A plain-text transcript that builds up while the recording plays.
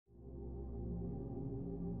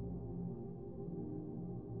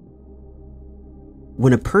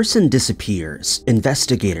When a person disappears,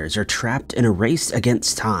 investigators are trapped in a race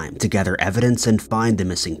against time to gather evidence and find the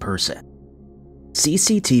missing person.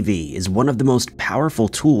 CCTV is one of the most powerful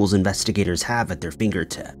tools investigators have at their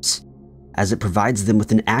fingertips, as it provides them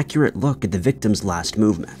with an accurate look at the victim's last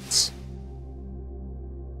movements.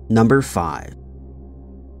 Number 5.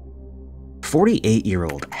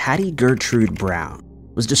 48-year-old Hattie Gertrude Brown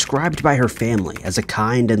was described by her family as a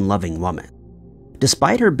kind and loving woman.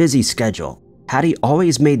 Despite her busy schedule, Hattie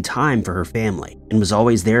always made time for her family and was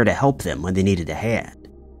always there to help them when they needed a hand.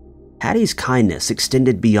 Hattie's kindness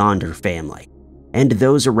extended beyond her family, and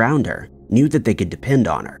those around her knew that they could depend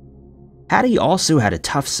on her. Hattie also had a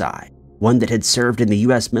tough side, one that had served in the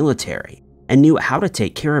US military and knew how to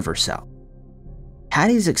take care of herself.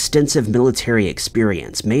 Hattie's extensive military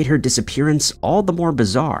experience made her disappearance all the more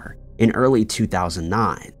bizarre in early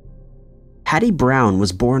 2009. Hattie Brown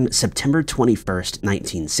was born September 21,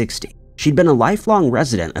 1960. She'd been a lifelong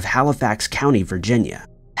resident of Halifax County, Virginia.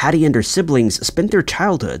 Hattie and her siblings spent their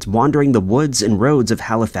childhoods wandering the woods and roads of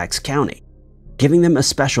Halifax County, giving them a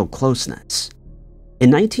special closeness.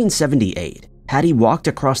 In 1978, Hattie walked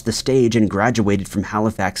across the stage and graduated from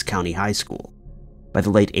Halifax County High School. By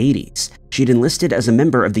the late 80s, she'd enlisted as a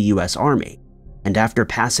member of the US Army, and after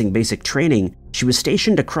passing basic training, she was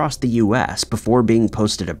stationed across the US before being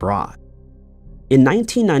posted abroad. In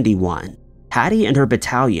 1991, Hattie and her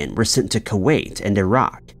battalion were sent to Kuwait and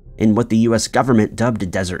Iraq in what the US government dubbed a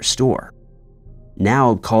Desert Storm,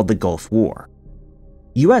 now called the Gulf War.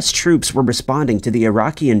 US troops were responding to the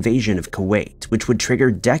Iraqi invasion of Kuwait, which would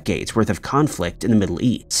trigger decades worth of conflict in the Middle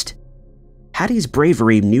East. Hattie's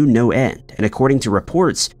bravery knew no end, and according to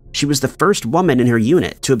reports, she was the first woman in her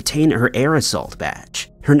unit to obtain her air assault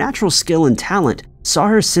badge. Her natural skill and talent saw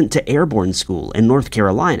her sent to airborne school in North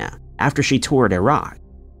Carolina after she toured Iraq.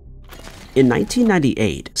 In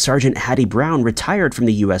 1998, Sergeant Hattie Brown retired from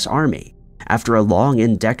the US Army after a long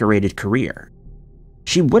and decorated career.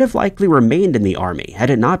 She would have likely remained in the Army had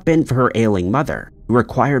it not been for her ailing mother, who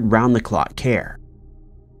required round-the-clock care.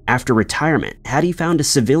 After retirement, Hattie found a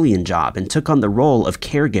civilian job and took on the role of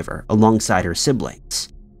caregiver alongside her siblings.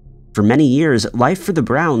 For many years, life for the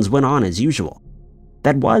Browns went on as usual.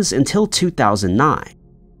 That was until 2009.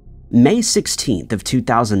 May 16th of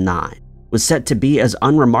 2009 was set to be as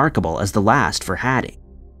unremarkable as the last for Hattie.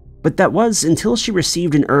 But that was until she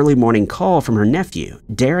received an early morning call from her nephew,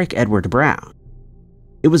 Derek Edward Brown.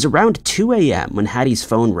 It was around 2 a.m. when Hattie's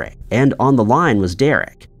phone rang, and on the line was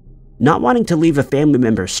Derek. Not wanting to leave a family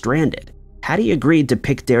member stranded, Hattie agreed to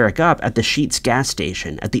pick Derek up at the Sheetz gas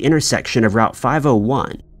station at the intersection of Route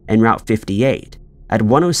 501 and Route 58 at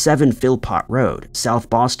 107 Philpott Road, South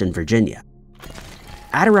Boston, Virginia.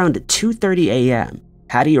 At around 2:30 a.m.,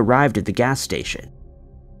 Hattie arrived at the gas station.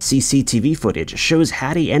 CCTV footage shows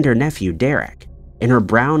Hattie and her nephew Derek in her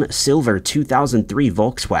brown silver 2003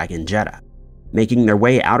 Volkswagen Jetta, making their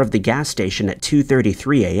way out of the gas station at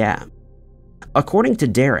 2:33 a.m. According to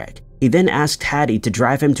Derek, he then asked Hattie to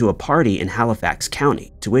drive him to a party in Halifax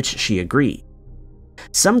County, to which she agreed.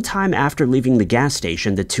 Sometime after leaving the gas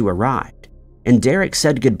station, the two arrived, and Derek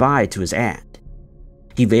said goodbye to his aunt.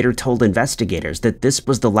 He later told investigators that this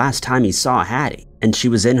was the last time he saw Hattie, and she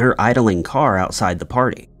was in her idling car outside the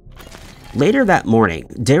party. Later that morning,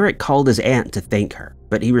 Derek called his aunt to thank her,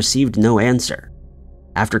 but he received no answer.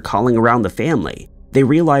 After calling around the family, they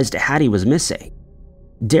realized Hattie was missing.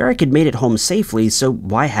 Derek had made it home safely, so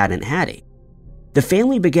why hadn't Hattie? The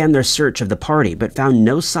family began their search of the party but found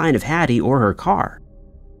no sign of Hattie or her car.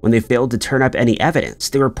 When they failed to turn up any evidence,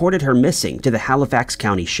 they reported her missing to the Halifax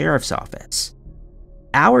County Sheriff's Office.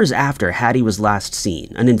 Hours after Hattie was last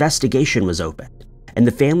seen, an investigation was opened, and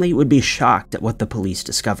the family would be shocked at what the police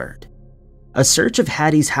discovered. A search of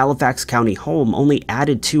Hattie's Halifax County home only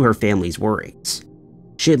added to her family's worries.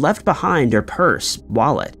 She had left behind her purse,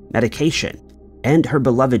 wallet, medication, and her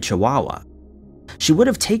beloved Chihuahua. She would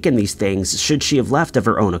have taken these things should she have left of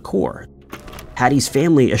her own accord. Hattie's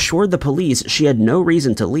family assured the police she had no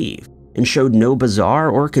reason to leave and showed no bizarre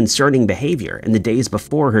or concerning behavior in the days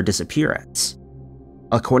before her disappearance.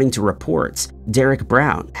 According to reports, Derek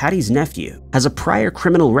Brown, Hattie's nephew, has a prior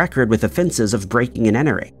criminal record with offenses of breaking and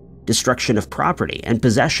entering, destruction of property, and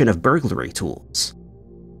possession of burglary tools.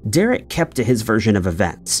 Derek kept to his version of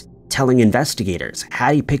events, telling investigators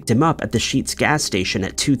Hattie picked him up at the Sheetz gas station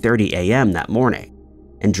at 2:30 a.m. that morning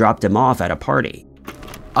and dropped him off at a party.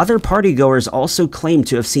 Other partygoers also claimed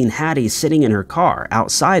to have seen Hattie sitting in her car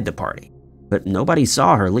outside the party, but nobody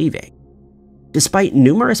saw her leaving. Despite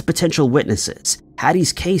numerous potential witnesses,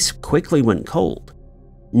 Hattie's case quickly went cold.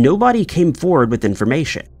 Nobody came forward with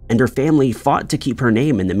information, and her family fought to keep her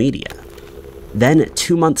name in the media. Then,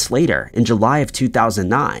 2 months later, in July of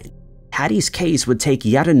 2009, Hattie's case would take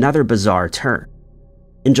yet another bizarre turn.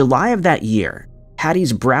 In July of that year,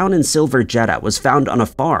 Hattie's brown and silver Jetta was found on a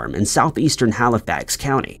farm in southeastern Halifax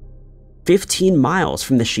County, 15 miles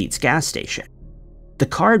from the Sheetz gas station. The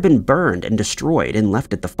car had been burned and destroyed and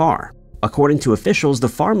left at the farm. According to officials, the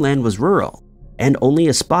farmland was rural, and only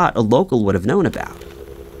a spot a local would have known about.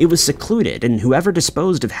 It was secluded, and whoever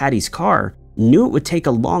disposed of Hattie's car knew it would take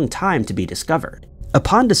a long time to be discovered.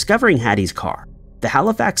 Upon discovering Hattie's car, the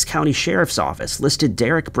Halifax County Sheriff's Office listed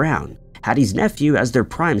Derek Brown, Hattie's nephew, as their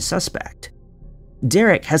prime suspect.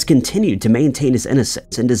 Derek has continued to maintain his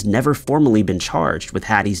innocence and has never formally been charged with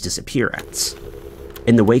Hattie's disappearance.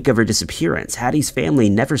 In the wake of her disappearance, Hattie's family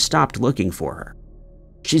never stopped looking for her.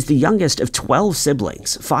 She's the youngest of 12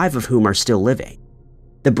 siblings, 5 of whom are still living.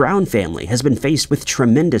 The Brown family has been faced with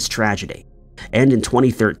tremendous tragedy, and in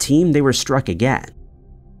 2013 they were struck again.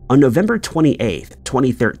 On November 28,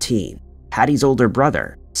 2013, Hattie's older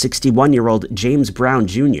brother, 61-year-old James Brown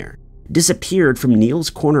Jr., disappeared from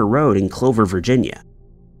Neals Corner Road in Clover, Virginia.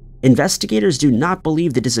 Investigators do not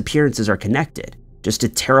believe the disappearances are connected, just a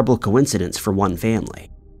terrible coincidence for one family.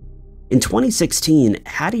 In 2016,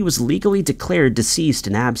 Hattie was legally declared deceased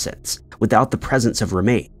in absence, without the presence of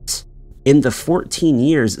remains. In the 14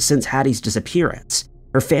 years since Hattie's disappearance,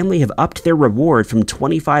 her family have upped their reward from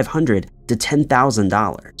 $2,500 to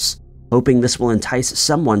 $10,000, hoping this will entice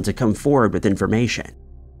someone to come forward with information.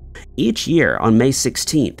 Each year on May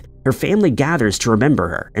 16th, her family gathers to remember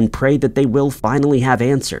her and pray that they will finally have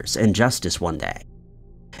answers and justice one day.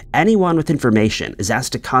 Anyone with information is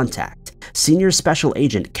asked to contact Senior Special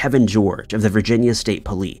Agent Kevin George of the Virginia State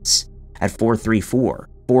Police at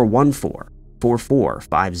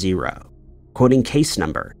 434-414-4450, quoting case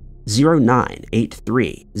number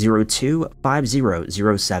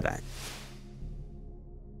 0983025007.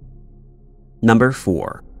 Number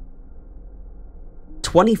 4.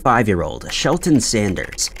 25-year-old Shelton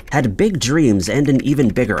Sanders had big dreams and an even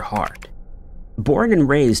bigger heart. Born and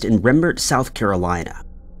raised in Rembert, South Carolina,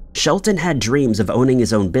 Shelton had dreams of owning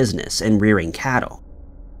his own business and rearing cattle.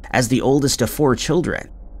 As the oldest of 4 children,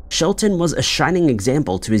 Shelton was a shining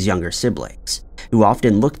example to his younger siblings, who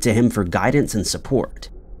often looked to him for guidance and support.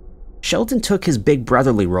 Shelton took his big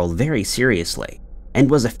brotherly role very seriously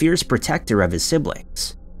and was a fierce protector of his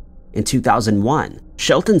siblings. In 2001,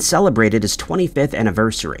 Shelton celebrated his 25th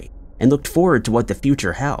anniversary and looked forward to what the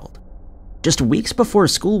future held. Just weeks before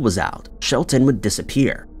school was out, Shelton would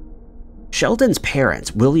disappear. Shelton's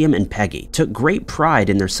parents, William and Peggy, took great pride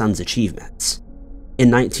in their son's achievements. In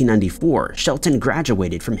 1994, Shelton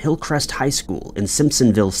graduated from Hillcrest High School in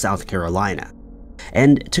Simpsonville, South Carolina,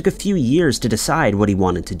 and took a few years to decide what he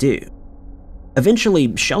wanted to do.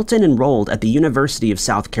 Eventually, Shelton enrolled at the University of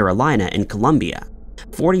South Carolina in Columbia,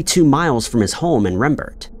 42 miles from his home in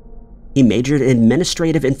Rembert. He majored in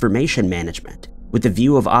administrative information management with the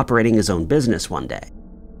view of operating his own business one day.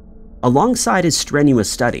 Alongside his strenuous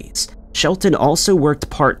studies, Shelton also worked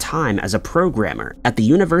part-time as a programmer at the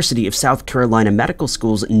University of South Carolina Medical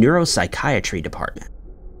School's neuropsychiatry department.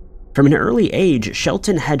 From an early age,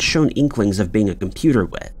 Shelton had shown inklings of being a computer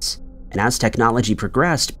whiz, and as technology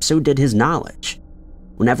progressed, so did his knowledge.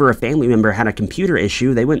 Whenever a family member had a computer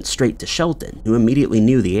issue, they went straight to Shelton, who immediately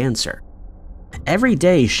knew the answer. Every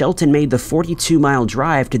day, Shelton made the 42-mile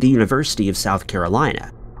drive to the University of South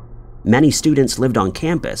Carolina. Many students lived on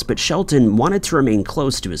campus, but Shelton wanted to remain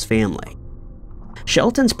close to his family.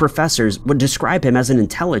 Shelton's professors would describe him as an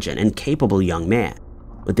intelligent and capable young man.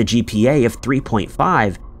 With a GPA of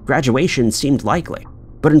 3.5, graduation seemed likely.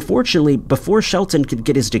 But unfortunately, before Shelton could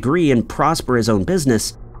get his degree and prosper his own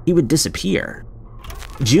business, he would disappear.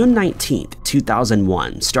 June 19,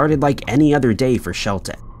 2001 started like any other day for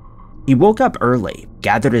Shelton. He woke up early,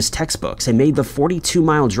 gathered his textbooks, and made the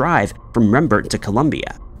 42-mile drive from Rembert to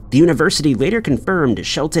Columbia. The university later confirmed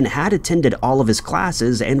Shelton had attended all of his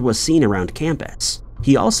classes and was seen around campus.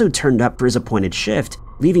 He also turned up for his appointed shift,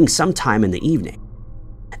 leaving sometime in the evening.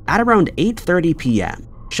 At around 8:30 p.m.,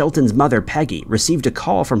 Shelton's mother, Peggy, received a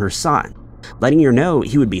call from her son, letting her know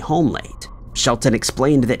he would be home late. Shelton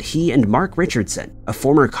explained that he and Mark Richardson, a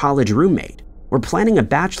former college roommate, were planning a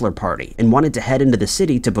bachelor party and wanted to head into the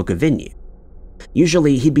city to book a venue.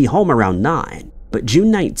 Usually he'd be home around 9, but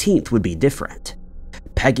June 19th would be different.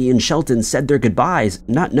 Peggy and Shelton said their goodbyes,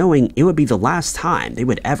 not knowing it would be the last time they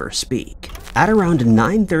would ever speak. At around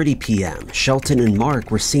 9:30 p.m., Shelton and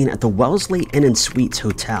Mark were seen at the Wellesley Inn & Suites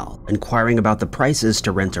Hotel, inquiring about the prices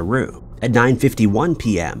to rent a room. At 9:51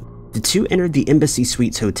 p.m., the two entered the Embassy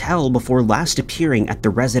Suites Hotel before last appearing at the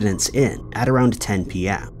Residence Inn at around 10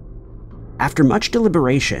 p.m. After much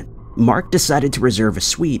deliberation, Mark decided to reserve a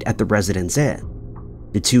suite at the Residence Inn.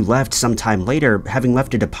 The two left sometime later, having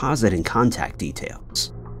left a deposit and contact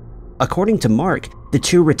details. According to Mark, the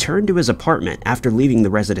two returned to his apartment after leaving the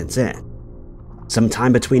Residence Inn.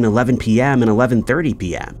 Sometime between 11 p.m. and 11:30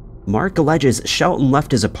 p.m., Mark alleges Shelton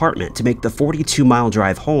left his apartment to make the 42-mile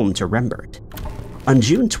drive home to Rembert. On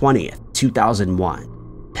June 20th,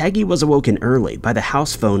 2001, Peggy was awoken early by the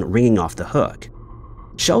house phone ringing off the hook.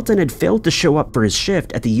 Shelton had failed to show up for his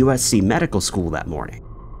shift at the USC Medical School that morning.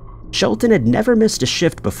 Shelton had never missed a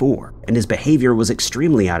shift before, and his behavior was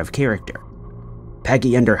extremely out of character.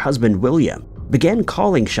 Peggy and her husband, William, began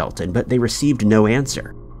calling Shelton, but they received no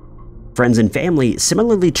answer. Friends and family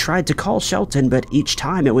similarly tried to call Shelton, but each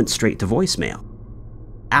time it went straight to voicemail.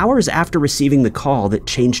 Hours after receiving the call that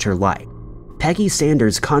changed her life, Peggy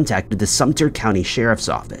Sanders contacted the Sumter County Sheriff's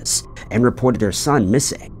Office and reported her son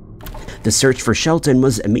missing. The search for Shelton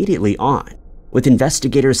was immediately on, with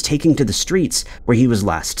investigators taking to the streets where he was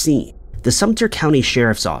last seen. The Sumter County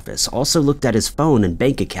Sheriff's Office also looked at his phone and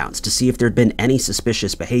bank accounts to see if there'd been any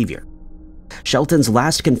suspicious behavior. Shelton's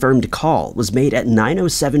last confirmed call was made at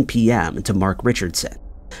 9:07 p.m. to Mark Richardson,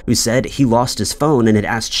 who said he lost his phone and had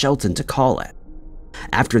asked Shelton to call it.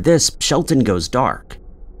 After this, Shelton goes dark.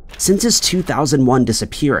 Since his 2001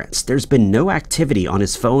 disappearance, there's been no activity on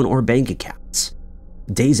his phone or bank accounts.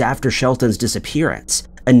 Days after Shelton's disappearance,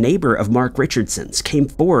 a neighbor of Mark Richardson's came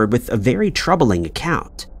forward with a very troubling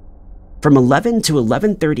account. From 11 to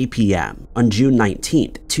 11:30 p.m. on June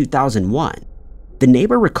 19, 2001, the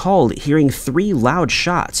neighbor recalled hearing 3 loud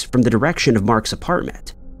shots from the direction of Mark's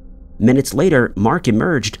apartment. Minutes later, Mark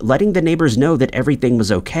emerged, letting the neighbors know that everything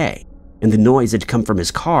was okay, and the noise had come from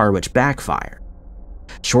his car, which backfired.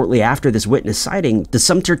 Shortly after this witness sighting, the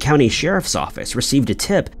Sumter County Sheriff's Office received a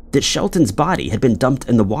tip that Shelton's body had been dumped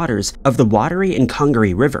in the waters of the Wateree and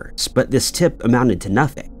Congaree rivers, but this tip amounted to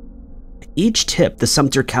nothing. Each tip the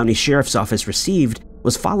Sumter County Sheriff's Office received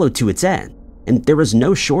was followed to its end, and there was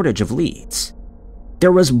no shortage of leads.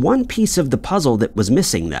 There was one piece of the puzzle that was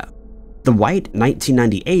missing, though: the white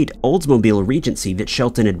 1998 Oldsmobile Regency that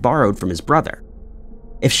Shelton had borrowed from his brother.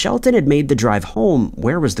 If Shelton had made the drive home,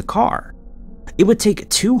 where was the car? It would take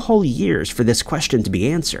 2 whole years for this question to be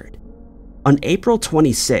answered. On April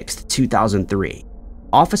 26, 2003,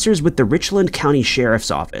 officers with the Richland County Sheriff's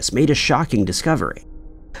Office made a shocking discovery.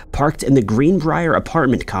 Parked in the Greenbrier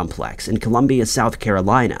apartment complex in Columbia, South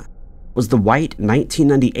Carolina, was the white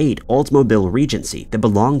 1998 Oldsmobile Regency that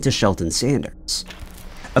belonged to Shelton Sanders.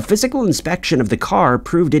 A physical inspection of the car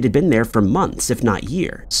proved it had been there for months, if not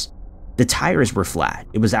years. The tires were flat,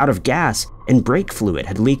 it was out of gas, and brake fluid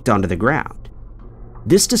had leaked onto the ground.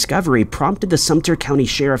 This discovery prompted the Sumter County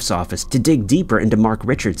Sheriff's Office to dig deeper into Mark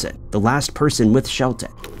Richardson, the last person with Shelton.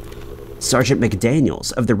 Sergeant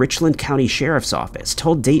McDaniels of the Richland County Sheriff's Office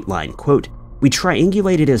told Dateline, quote, "We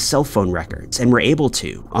triangulated his cell phone records and were able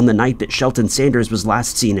to, on the night that Shelton Sanders was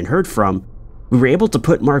last seen and heard from, we were able to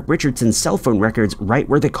put Mark Richardson's cell phone records right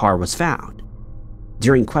where the car was found."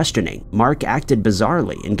 During questioning, Mark acted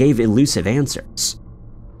bizarrely and gave elusive answers.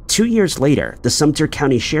 2 years later, the Sumter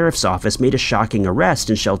County Sheriff's Office made a shocking arrest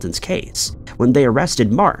in Shelton's case when they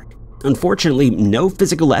arrested Mark. Unfortunately, no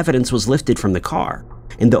physical evidence was lifted from the car,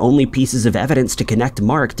 and the only pieces of evidence to connect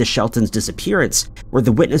Mark to Shelton's disappearance were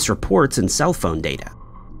the witness reports and cell phone data.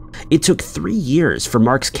 It took 3 years for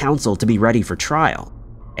Mark's counsel to be ready for trial,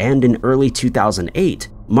 and in early 2008,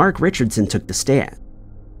 Mark Richardson took the stand.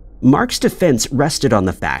 Mark's defense rested on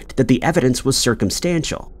the fact that the evidence was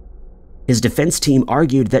circumstantial. His defense team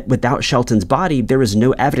argued that without Shelton's body, there was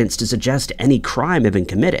no evidence to suggest any crime had been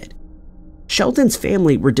committed. Shelton's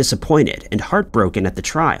family were disappointed and heartbroken at the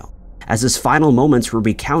trial, as his final moments were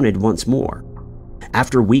recounted once more.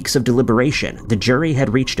 After weeks of deliberation, the jury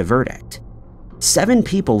had reached a verdict. 7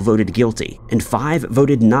 people voted guilty, and 5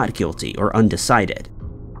 voted not guilty or undecided,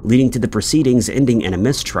 leading to the proceedings ending in a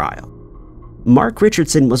mistrial. Mark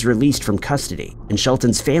Richardson was released from custody, and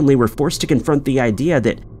Shelton's family were forced to confront the idea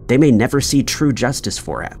that they may never see true justice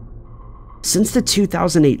for him. Since the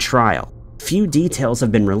 2008 trial, few details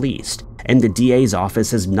have been released, and the DA's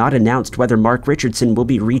office has not announced whether Mark Richardson will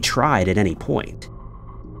be retried at any point.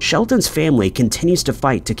 Shelton's family continues to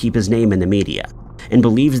fight to keep his name in the media, and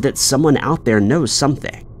believes that someone out there knows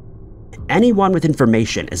something. Anyone with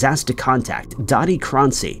information is asked to contact Dottie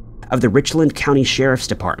Croncy of the Richland County Sheriff's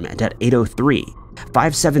Department at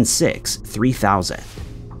 803-576-3000.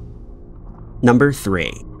 Number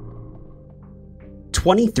 3.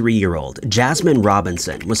 23-year-old Jasmine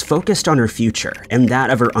Robinson was focused on her future and that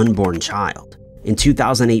of her unborn child. In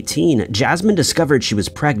 2018, Jasmine discovered she was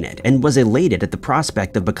pregnant and was elated at the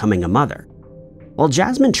prospect of becoming a mother. While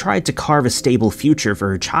Jasmine tried to carve a stable future for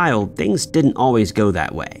her child, things didn't always go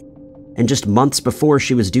that way. And just months before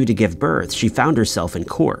she was due to give birth, she found herself in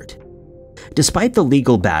court. Despite the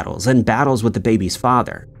legal battles and battles with the baby's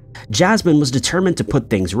father, Jasmine was determined to put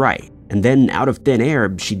things right, and then out of thin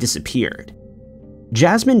air, she disappeared.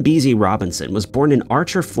 Jasmine Beasy Robinson was born in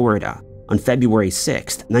Archer, Florida on February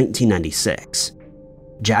 6, 1996.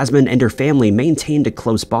 Jasmine and her family maintained a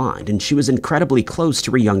close bond, and she was incredibly close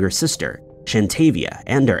to her younger sister, Shantavia,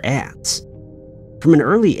 and her aunts. From an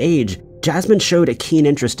early age, Jasmine showed a keen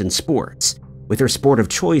interest in sports, with her sport of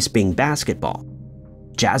choice being basketball.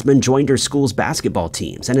 Jasmine joined her school's basketball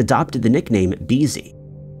teams and adopted the nickname Beasy,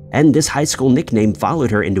 and this high school nickname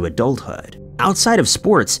followed her into adulthood. Outside of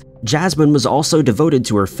sports, Jasmine was also devoted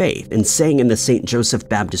to her faith and sang in the St. Joseph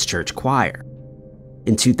Baptist Church choir.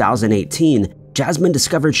 In 2018, Jasmine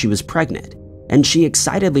discovered she was pregnant, and she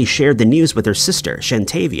excitedly shared the news with her sister,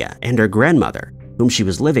 Shantavia, and her grandmother, whom she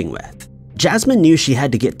was living with. Jasmine knew she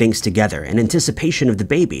had to get things together in anticipation of the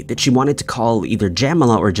baby that she wanted to call either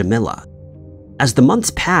Jamila or Jamila. As the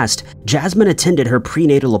months passed, Jasmine attended her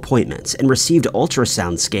prenatal appointments and received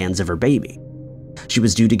ultrasound scans of her baby. She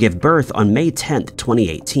was due to give birth on May 10,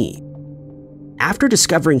 2018. After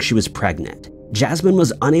discovering she was pregnant, Jasmine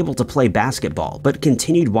was unable to play basketball but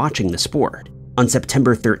continued watching the sport. On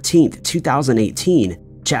September 13,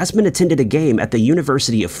 2018, Jasmine attended a game at the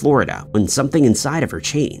University of Florida when something inside of her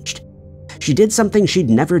changed. She did something she'd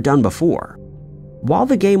never done before. While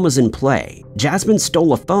the game was in play, Jasmine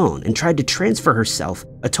stole a phone and tried to transfer herself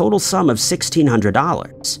a total sum of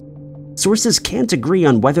 $1,600. Sources can't agree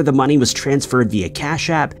on whether the money was transferred via Cash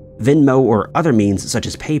App, Venmo, or other means such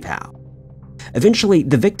as PayPal. Eventually,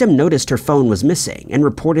 the victim noticed her phone was missing and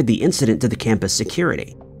reported the incident to the campus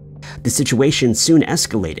security. The situation soon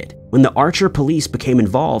escalated when the Archer police became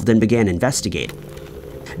involved and began investigating.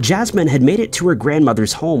 Jasmine had made it to her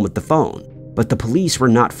grandmother's home with the phone, but the police were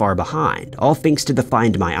not far behind, all thanks to the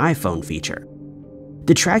Find My iPhone feature.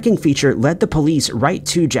 The tracking feature led the police right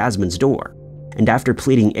to Jasmine's door, and after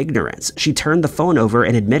pleading ignorance, she turned the phone over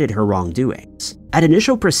and admitted her wrongdoings. At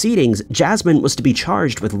initial proceedings, Jasmine was to be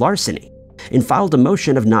charged with larceny and filed a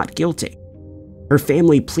motion of not guilty. Her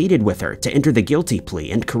family pleaded with her to enter the guilty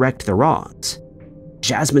plea and correct the wrongs.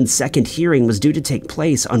 Jasmine's second hearing was due to take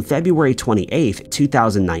place on February 28,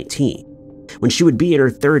 2019, when she would be in her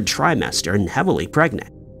third trimester and heavily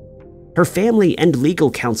pregnant. Her family and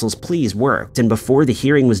legal counsel's pleas worked, and before the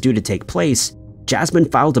hearing was due to take place, Jasmine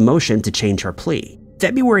filed a motion to change her plea.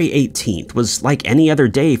 February 18th was like any other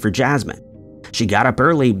day for Jasmine. She got up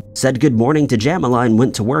early, said good morning to Jamila, and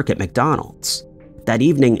went to work at McDonald's. That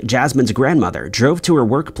evening, Jasmine's grandmother drove to her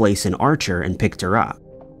workplace in Archer and picked her up.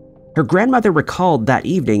 Her grandmother recalled that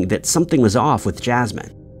evening that something was off with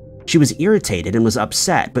Jasmine. She was irritated and was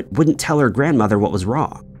upset, but wouldn't tell her grandmother what was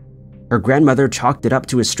wrong. Her grandmother chalked it up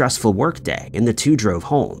to a stressful workday, and the two drove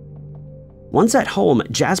home. Once at home,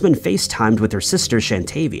 Jasmine FaceTimed with her sister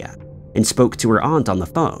Shantavia and spoke to her aunt on the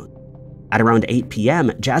phone. At around 8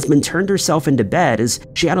 p.m., Jasmine turned herself into bed as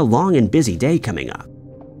she had a long and busy day coming up.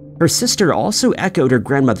 Her sister also echoed her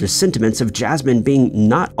grandmother's sentiments of Jasmine being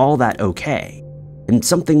not all that okay, and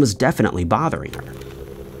something was definitely bothering her.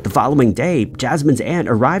 The following day, Jasmine's aunt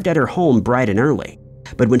arrived at her home bright and early,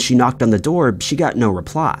 but when she knocked on the door, she got no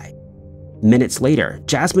reply. Minutes later,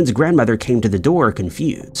 Jasmine's grandmother came to the door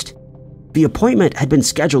confused. The appointment had been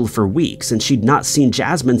scheduled for weeks, and she'd not seen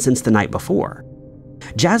Jasmine since the night before.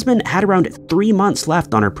 Jasmine had around 3 months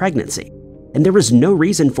left on her pregnancy, and there was no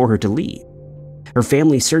reason for her to leave. Her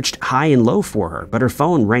family searched high and low for her, but her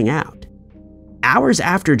phone rang out. Hours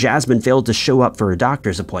after Jasmine failed to show up for her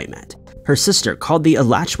doctor's appointment, her sister called the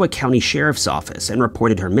Alachua County Sheriff's Office and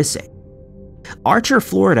reported her missing. Archer,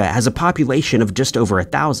 Florida has a population of just over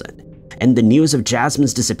 1,000, and the news of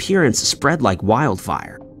Jasmine's disappearance spread like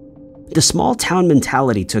wildfire. The small town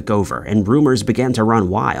mentality took over, and rumors began to run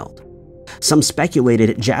wild. Some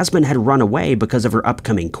speculated Jasmine had run away because of her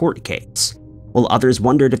upcoming court case, while others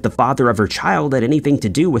wondered if the father of her child had anything to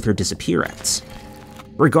do with her disappearance.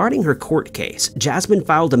 Regarding her court case, Jasmine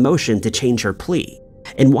filed a motion to change her plea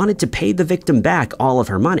and wanted to pay the victim back all of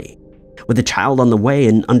her money. With a child on the way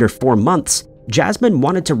in under 4 months, Jasmine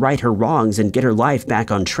wanted to right her wrongs and get her life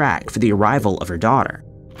back on track for the arrival of her daughter.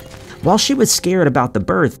 While she was scared about the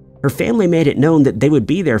birth, her family made it known that they would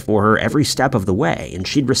be there for her every step of the way, and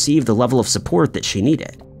she'd receive the level of support that she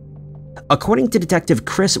needed. According to Detective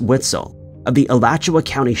Chris Witzel of the Alachua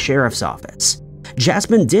County Sheriff's Office,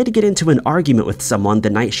 Jasmine did get into an argument with someone the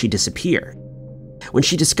night she disappeared. When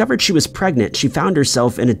she discovered she was pregnant, she found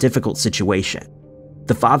herself in a difficult situation.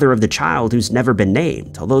 The father of the child, who's never been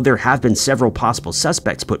named, although there have been several possible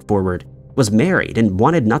suspects put forward, was married and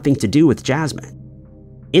wanted nothing to do with Jasmine.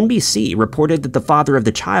 NBC reported that the father of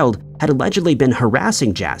the child had allegedly been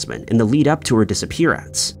harassing Jasmine in the lead up to her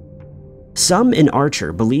disappearance. Some in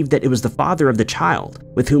Archer believed that it was the father of the child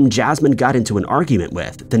with whom Jasmine got into an argument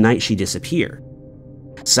with the night she disappeared.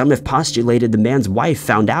 Some have postulated the man's wife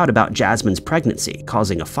found out about Jasmine's pregnancy,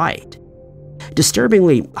 causing a fight.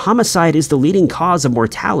 Disturbingly, homicide is the leading cause of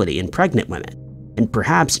mortality in pregnant women, and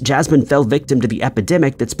perhaps Jasmine fell victim to the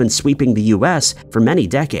epidemic that's been sweeping the US for many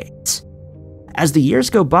decades. As the years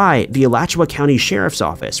go by, the Alachua County Sheriff's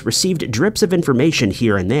Office received drips of information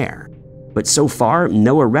here and there, but so far,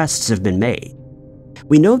 no arrests have been made.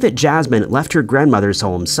 We know that Jasmine left her grandmother's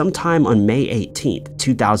home sometime on May 18,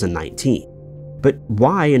 2019. But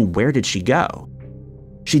why and where did she go?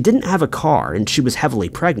 She didn't have a car and she was heavily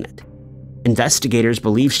pregnant. Investigators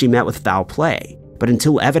believe she met with foul play, but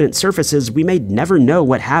until evidence surfaces, we may never know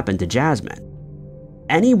what happened to Jasmine.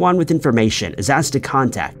 Anyone with information is asked to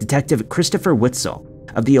contact Detective Christopher Witzel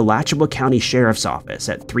of the Alachua County Sheriff's Office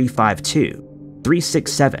at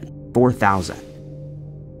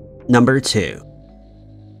 352-367-4000. Number 2.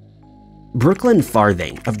 Brooklyn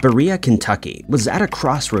Farthing of Berea, Kentucky was at a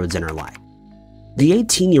crossroads in her life. The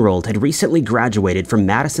 18-year-old had recently graduated from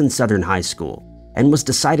Madison Southern High School and was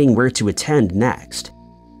deciding where to attend next.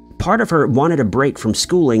 Part of her wanted a break from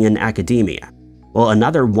schooling and academia, while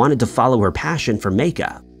another wanted to follow her passion for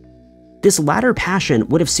makeup. This latter passion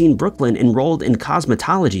would have seen Brooklyn enrolled in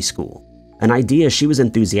cosmetology school, an idea she was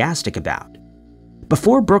enthusiastic about.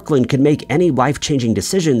 Before Brooklyn could make any life-changing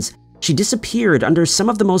decisions, she disappeared under some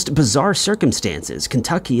of the most bizarre circumstances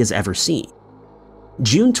Kentucky has ever seen.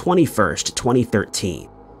 June 21, 2013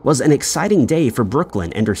 was an exciting day for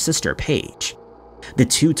Brooklyn and her sister Paige. The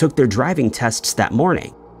two took their driving tests that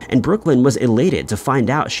morning, and Brooklyn was elated to find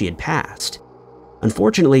out she had passed.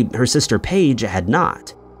 Unfortunately, her sister Paige had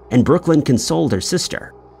not, and Brooklyn consoled her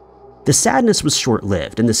sister. The sadness was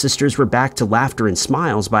short-lived, and the sisters were back to laughter and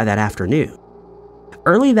smiles by that afternoon.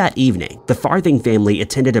 Early that evening, the Farthing family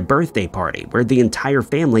attended a birthday party where the entire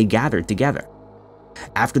family gathered together.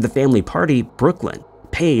 After the family party, Brooklyn,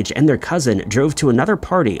 Paige, and their cousin drove to another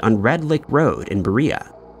party on Red Lick Road in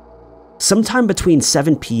Berea. Sometime between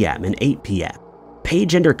 7 p.m. and 8 p.m.,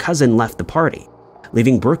 Paige and her cousin left the party,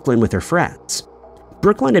 leaving Brooklyn with her friends.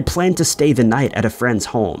 Brooklyn had planned to stay the night at a friend's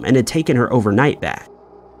home and had taken her overnight bag.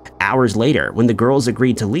 Hours later, when the girls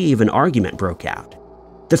agreed to leave, an argument broke out.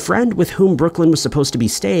 The friend with whom Brooklyn was supposed to be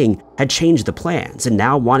staying had changed the plans and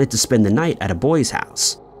now wanted to spend the night at a boy's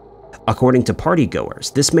house. According to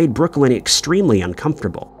partygoers, this made Brooklyn extremely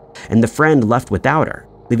uncomfortable, and the friend left without her,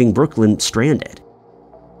 leaving Brooklyn stranded.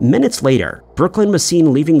 Minutes later, Brooklyn was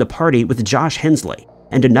seen leaving the party with Josh Hensley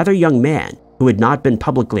and another young man who had not been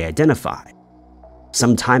publicly identified.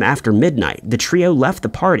 Sometime after midnight, the trio left the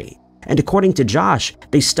party, and according to Josh,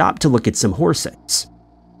 they stopped to look at some horses.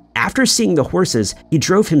 After seeing the horses, he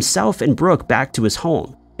drove himself and Brooke back to his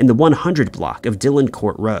home in the 100 block of Dillon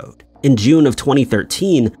Court Road. In June of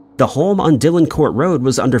 2013, the home on Dillon Court Road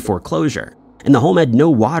was under foreclosure, and the home had no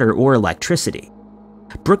water or electricity.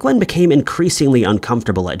 Brooklyn became increasingly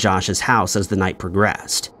uncomfortable at Josh's house as the night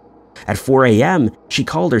progressed. At 4 a.m., she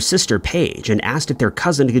called her sister Paige and asked if their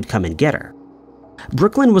cousin could come and get her.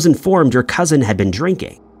 Brooklyn was informed her cousin had been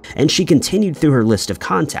drinking, and she continued through her list of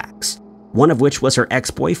contacts, one of which was her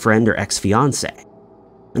ex-boyfriend or ex-fiancé.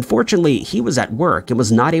 Unfortunately, he was at work and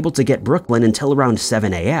was not able to get Brooklyn until around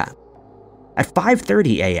 7 a.m. At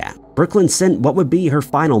 5:30 a.m., Brooklyn sent what would be her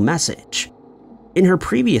final message. In her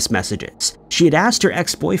previous messages, she had asked her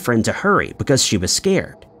ex-boyfriend to hurry because she was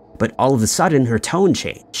scared, but all of a sudden her tone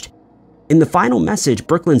changed. In the final message,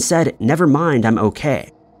 Brooklyn said, "Never mind, I'm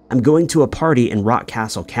okay. I'm going to a party in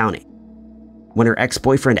Rockcastle County." When her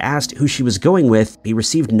ex-boyfriend asked who she was going with, he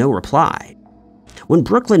received no reply. When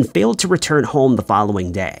Brooklyn failed to return home the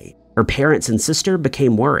following day, her parents and sister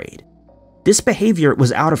became worried. This behavior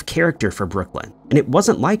was out of character for Brooklyn, and it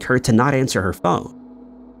wasn't like her to not answer her phone.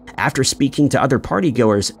 After speaking to other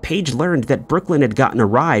partygoers, Paige learned that Brooklyn had gotten a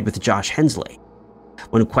ride with Josh Hensley.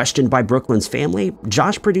 When questioned by Brooklyn's family,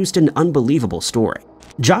 Josh produced an unbelievable story.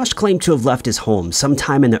 Josh claimed to have left his home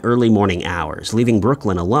sometime in the early morning hours, leaving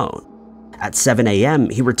Brooklyn alone. At 7 a.m.,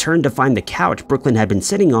 he returned to find the couch Brooklyn had been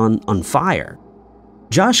sitting on fire.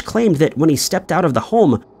 Josh claimed that when he stepped out of the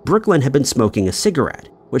home, Brooklyn had been smoking a cigarette,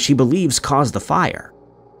 which he believes caused the fire.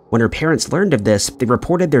 When her parents learned of this, they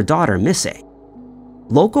reported their daughter missing.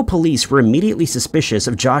 Local police were immediately suspicious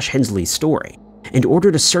of Josh Hensley's story and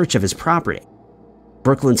ordered a search of his property.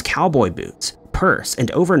 Brooklyn's cowboy boots, purse,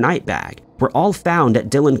 and overnight bag were all found at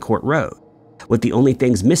Dillon Court Road, with the only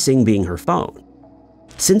things missing being her phone.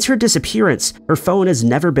 Since her disappearance, her phone has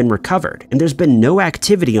never been recovered, and there's been no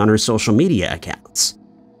activity on her social media accounts.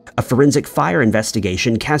 A forensic fire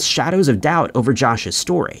investigation cast shadows of doubt over Josh's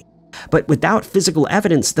story, but without physical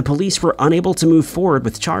evidence, the police were unable to move forward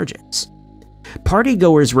with charges.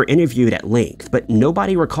 Partygoers were interviewed at length, but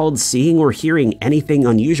nobody recalled seeing or hearing anything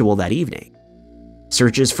unusual that evening.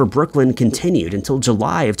 Searches for Brooklyn continued until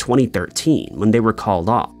July of 2013, when they were called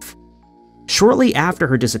off. Shortly after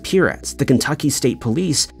her disappearance, the Kentucky State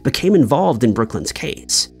Police became involved in Brooklyn's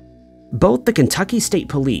case. Both the Kentucky State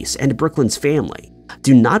Police and Brooklyn's family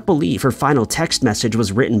do not believe her final text message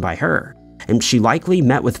was written by her, and she likely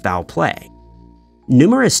met with foul play.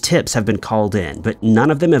 Numerous tips have been called in, but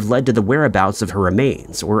none of them have led to the whereabouts of her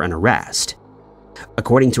remains or an arrest.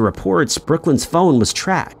 According to reports, Brooklyn's phone was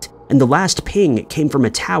tracked, and the last ping came from a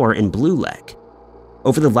tower in Blue Lake.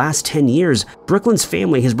 Over the last 10 years, Brooklyn's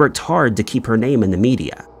family has worked hard to keep her name in the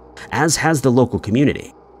media, as has the local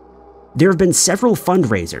community. There have been several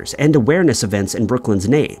fundraisers and awareness events in Brooklyn's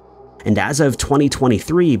name, and as of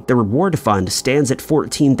 2023, the reward fund stands at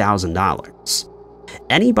 $14,000.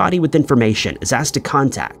 Anybody with information is asked to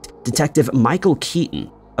contact Detective Michael Keaton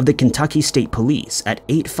of the Kentucky State Police at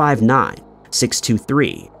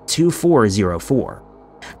 859-623-2404,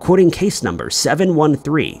 quoting case number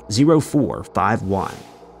 713-0451.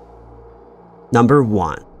 Number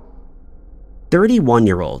 1.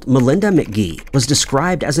 31-year-old Melinda McGee was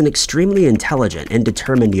described as an extremely intelligent and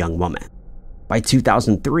determined young woman. By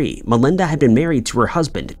 2003, Melinda had been married to her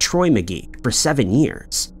husband, Troy McGee, for 7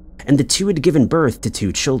 years, and the two had given birth to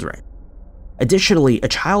 2 children. Additionally, a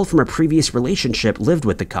child from a previous relationship lived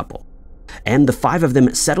with the couple, and the 5 of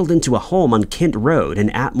them settled into a home on Kent Road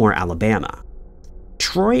in Atmore, Alabama.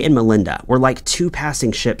 Troy and Melinda were like 2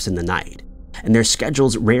 passing ships in the night, and their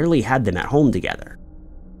schedules rarely had them at home together.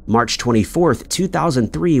 March 24,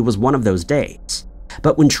 2003 was one of those days,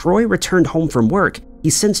 but when Troy returned home from work, he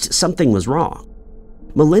sensed something was wrong.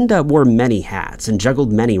 Melinda wore many hats and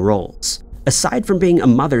juggled many roles. Aside from being a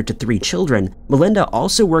mother to 3 children, Melinda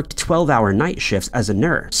also worked 12-hour night shifts as a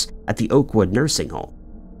nurse at the Oakwood nursing home.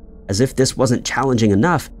 As if this wasn't challenging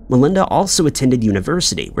enough, Melinda also attended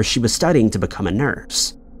university where she was studying to become a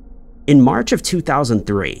nurse. In March of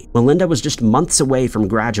 2003, Melinda was just months away from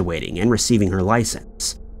graduating and receiving her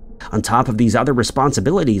license. On top of these other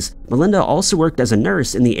responsibilities, Melinda also worked as a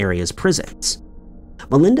nurse in the area's prisons.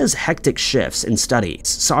 Melinda's hectic shifts and studies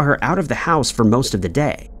saw her out of the house for most of the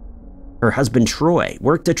day. Her husband Troy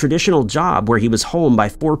worked a traditional job where he was home by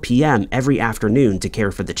 4 p.m. every afternoon to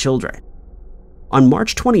care for the children. On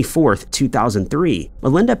March 24, 2003,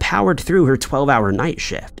 Melinda powered through her 12-hour night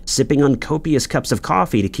shift, sipping on copious cups of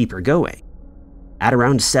coffee to keep her going. At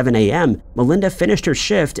around 7 a.m., Melinda finished her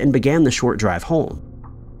shift and began the short drive home.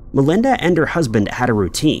 Melinda and her husband had a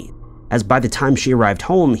routine, as by the time she arrived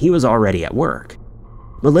home, he was already at work.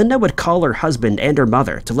 Melinda would call her husband and her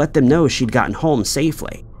mother to let them know she'd gotten home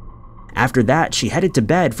safely. After that, she headed to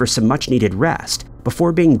bed for some much-needed rest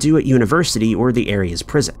before being due at university or the area's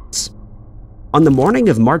prisons. On the morning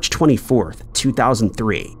of March 24,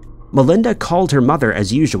 2003, Melinda called her mother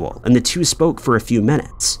as usual, and the two spoke for a few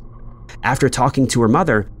minutes. After talking to her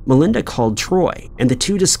mother, Melinda called Troy, and the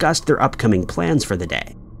two discussed their upcoming plans for the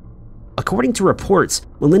day. According to reports,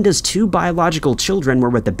 Melinda's 2 biological children were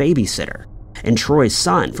with a babysitter, and Troy's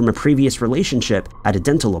son from a previous relationship had a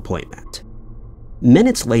dental appointment.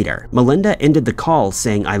 Minutes later, Melinda ended the call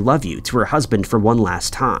saying "I love you" to her husband for one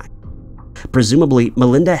last time. Presumably,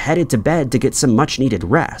 Melinda headed to bed to get some much-needed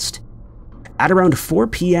rest. At around 4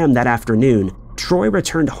 p.m. that afternoon, Troy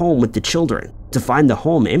returned home with the children to find the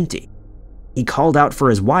home empty. He called out for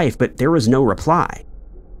his wife, but there was no reply.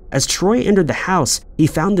 As Troy entered the house, he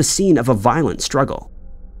found the scene of a violent struggle.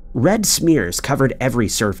 Red smears covered every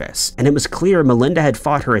surface, and it was clear Melinda had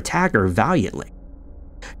fought her attacker valiantly.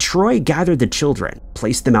 Troy gathered the children,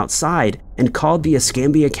 placed them outside, and called the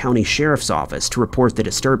Escambia County Sheriff's Office to report the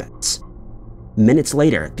disturbance. Minutes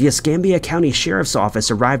later, the Escambia County Sheriff's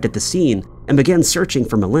Office arrived at the scene and began searching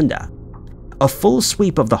for Melinda. A full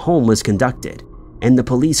sweep of the home was conducted, and the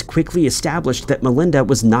police quickly established that Melinda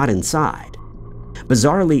was not inside.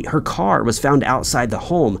 Bizarrely, her car was found outside the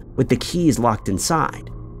home with the keys locked inside.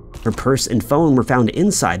 Her purse and phone were found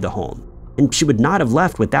inside the home, and she would not have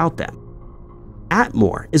left without them.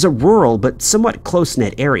 Atmore is a rural but somewhat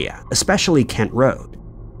close-knit area, especially Kent Road.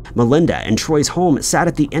 Melinda and Troy's home sat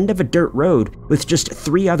at the end of a dirt road with just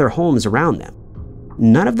 3 other homes around them.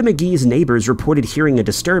 None of the McGee's neighbors reported hearing a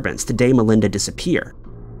disturbance the day Melinda disappeared,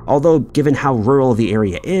 although given how rural the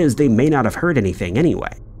area is, they may not have heard anything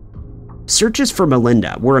anyway. Searches for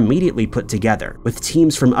Melinda were immediately put together, with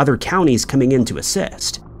teams from other counties coming in to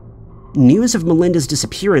assist. News of Melinda's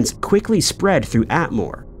disappearance quickly spread through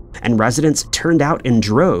Atmore, and residents turned out in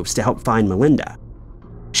droves to help find Melinda.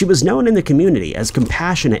 She was known in the community as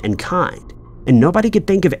compassionate and kind, and nobody could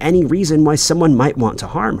think of any reason why someone might want to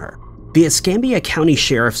harm her. The Escambia County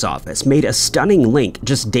Sheriff's Office made a stunning link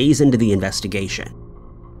just days into the investigation.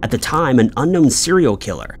 At the time, an unknown serial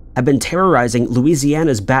killer had been terrorizing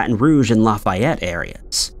Louisiana's Baton Rouge and Lafayette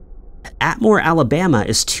areas. Atmore, Alabama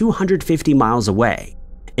is 250 miles away,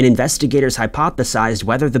 and investigators hypothesized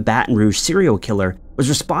whether the Baton Rouge serial killer was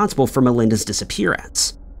responsible for Melinda's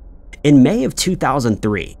disappearance. In May of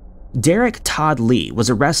 2003, Derek Todd Lee was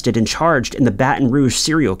arrested and charged in the Baton Rouge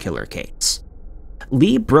serial killer case.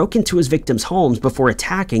 Lee broke into his victims' homes before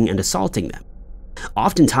attacking and assaulting them.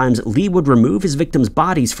 Oftentimes, Lee would remove his victims'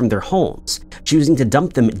 bodies from their homes, choosing to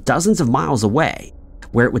dump them dozens of miles away,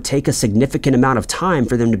 where it would take a significant amount of time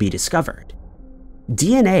for them to be discovered.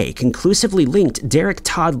 DNA conclusively linked Derek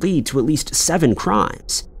Todd Lee to at least 7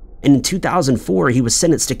 crimes, and in 2004 he was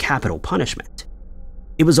sentenced to capital punishment.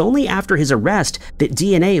 It was only after his arrest that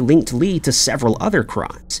DNA linked Lee to several other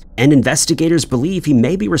crimes, and investigators believe he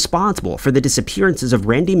may be responsible for the disappearances of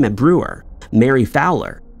Randy Brewer, Mary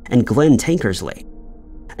Fowler, and Glenn Tankersley.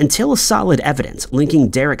 Until solid evidence linking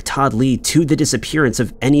Derek Todd Lee to the disappearance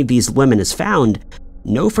of any of these women is found,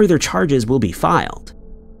 no further charges will be filed.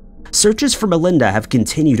 Searches for Melinda have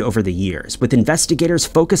continued over the years, with investigators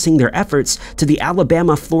focusing their efforts to the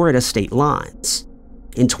Alabama-Florida state lines.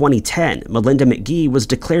 In 2010, Melinda McGee was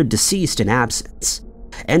declared deceased in absence,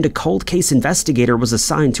 and a cold case investigator was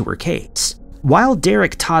assigned to her case. While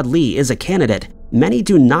Derek Todd Lee is a candidate, many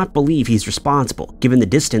do not believe he's responsible, given the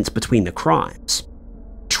distance between the crimes.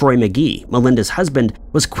 Troy McGee, Melinda's husband,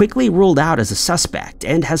 was quickly ruled out as a suspect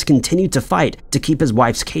and has continued to fight to keep his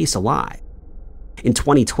wife's case alive. In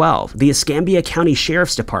 2012, the Escambia County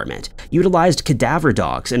Sheriff's Department utilized cadaver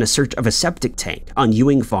dogs in a search of a septic tank on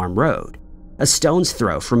Ewing Farm Road, a stone's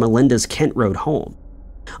throw from Melinda's Kent Road home.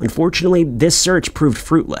 Unfortunately, this search proved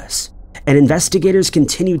fruitless, and investigators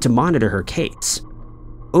continued to monitor her case.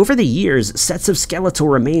 Over the years, sets of skeletal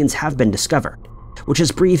remains have been discovered, which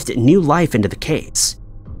has breathed new life into the case,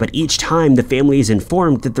 but each time the family is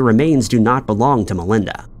informed that the remains do not belong to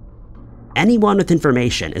Melinda. Anyone with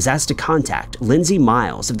information is asked to contact Lindsay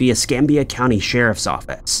Miles of the Escambia County Sheriff's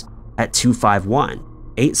Office at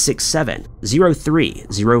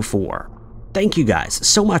 251-867-0304. Thank you guys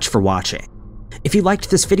so much for watching. If you liked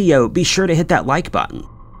this video, be sure to hit that like button.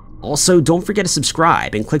 Also, don't forget to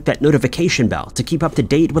subscribe and click that notification bell to keep up to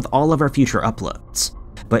date with all of our future uploads.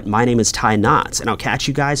 But my name is Ty Knotts, and I'll catch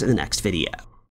you guys in the next video.